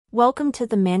Welcome to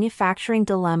the Manufacturing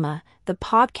Dilemma, the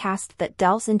podcast that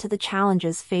delves into the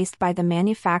challenges faced by the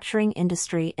manufacturing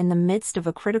industry in the midst of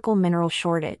a critical mineral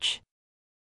shortage.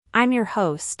 I'm your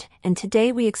host, and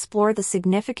today we explore the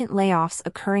significant layoffs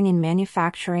occurring in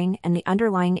manufacturing and the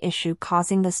underlying issue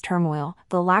causing this turmoil,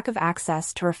 the lack of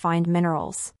access to refined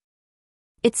minerals.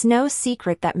 It's no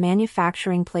secret that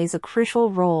manufacturing plays a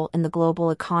crucial role in the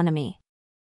global economy.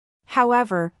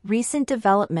 However, recent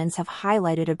developments have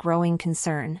highlighted a growing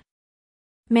concern.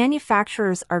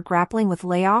 Manufacturers are grappling with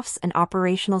layoffs and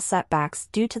operational setbacks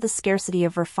due to the scarcity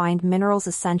of refined minerals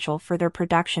essential for their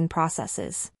production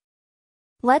processes.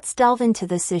 Let's delve into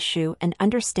this issue and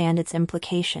understand its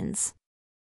implications.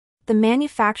 The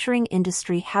manufacturing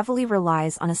industry heavily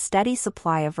relies on a steady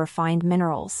supply of refined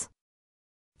minerals.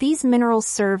 These minerals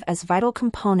serve as vital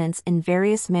components in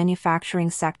various manufacturing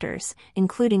sectors,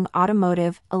 including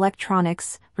automotive,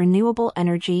 electronics, renewable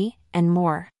energy, and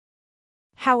more.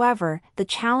 However, the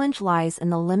challenge lies in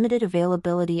the limited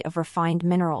availability of refined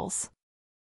minerals.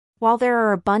 While there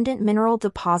are abundant mineral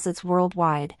deposits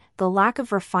worldwide, the lack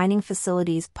of refining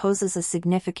facilities poses a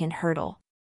significant hurdle.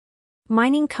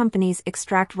 Mining companies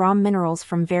extract raw minerals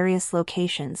from various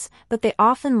locations, but they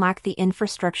often lack the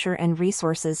infrastructure and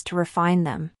resources to refine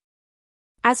them.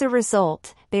 As a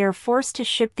result, they are forced to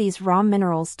ship these raw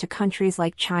minerals to countries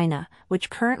like China, which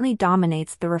currently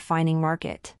dominates the refining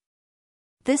market.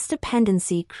 This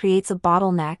dependency creates a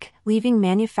bottleneck, leaving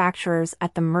manufacturers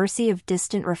at the mercy of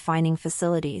distant refining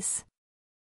facilities.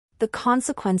 The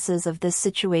consequences of this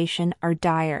situation are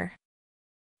dire.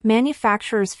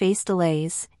 Manufacturers face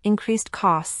delays, increased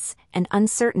costs, and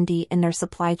uncertainty in their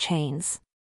supply chains.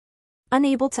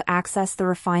 Unable to access the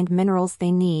refined minerals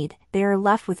they need, they are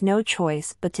left with no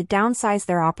choice but to downsize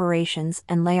their operations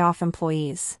and lay off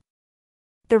employees.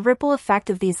 The ripple effect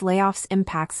of these layoffs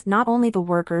impacts not only the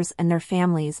workers and their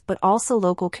families but also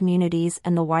local communities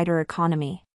and the wider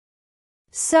economy.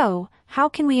 So, how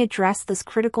can we address this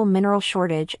critical mineral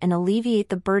shortage and alleviate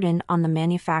the burden on the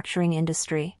manufacturing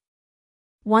industry?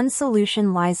 One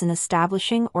solution lies in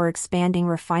establishing or expanding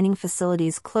refining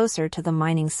facilities closer to the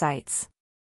mining sites.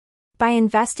 By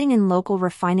investing in local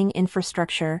refining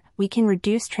infrastructure, we can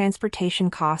reduce transportation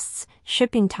costs,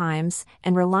 shipping times,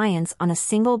 and reliance on a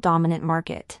single dominant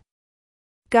market.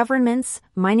 Governments,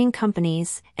 mining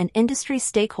companies, and industry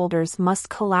stakeholders must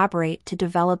collaborate to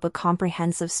develop a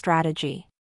comprehensive strategy.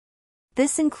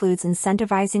 This includes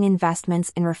incentivizing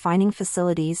investments in refining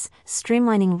facilities,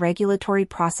 streamlining regulatory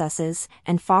processes,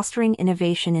 and fostering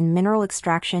innovation in mineral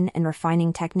extraction and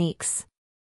refining techniques.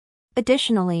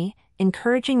 Additionally,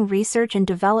 encouraging research and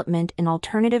development in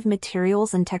alternative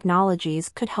materials and technologies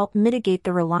could help mitigate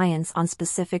the reliance on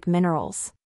specific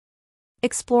minerals.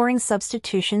 Exploring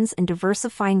substitutions and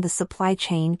diversifying the supply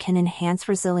chain can enhance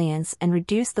resilience and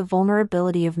reduce the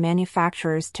vulnerability of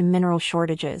manufacturers to mineral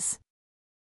shortages.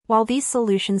 While these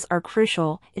solutions are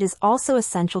crucial, it is also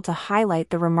essential to highlight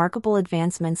the remarkable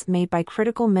advancements made by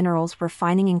Critical Minerals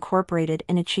Refining Incorporated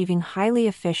in achieving highly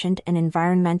efficient and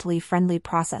environmentally friendly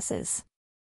processes.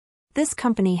 This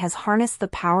company has harnessed the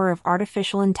power of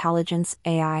artificial intelligence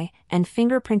 (AI) and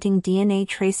fingerprinting DNA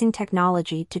tracing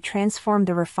technology to transform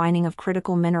the refining of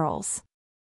critical minerals.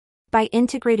 By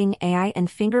integrating AI and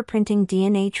fingerprinting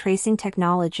DNA tracing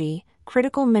technology,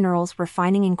 Critical Minerals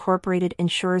Refining Incorporated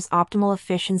ensures optimal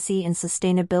efficiency and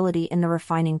sustainability in the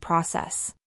refining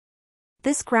process.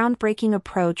 This groundbreaking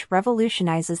approach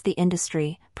revolutionizes the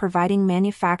industry, providing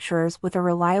manufacturers with a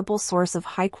reliable source of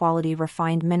high-quality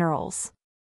refined minerals.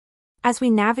 As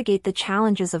we navigate the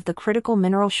challenges of the critical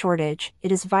mineral shortage,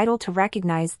 it is vital to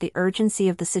recognize the urgency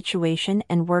of the situation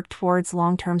and work towards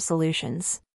long-term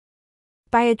solutions.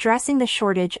 By addressing the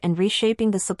shortage and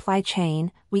reshaping the supply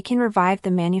chain, we can revive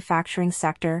the manufacturing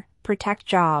sector, protect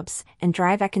jobs, and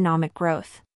drive economic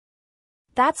growth.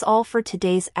 That's all for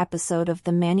today's episode of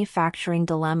The Manufacturing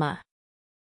Dilemma.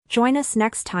 Join us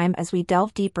next time as we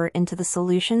delve deeper into the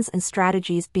solutions and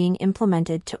strategies being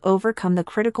implemented to overcome the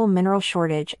critical mineral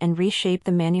shortage and reshape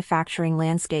the manufacturing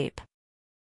landscape.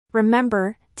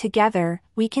 Remember, together,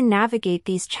 we can navigate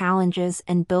these challenges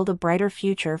and build a brighter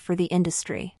future for the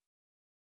industry.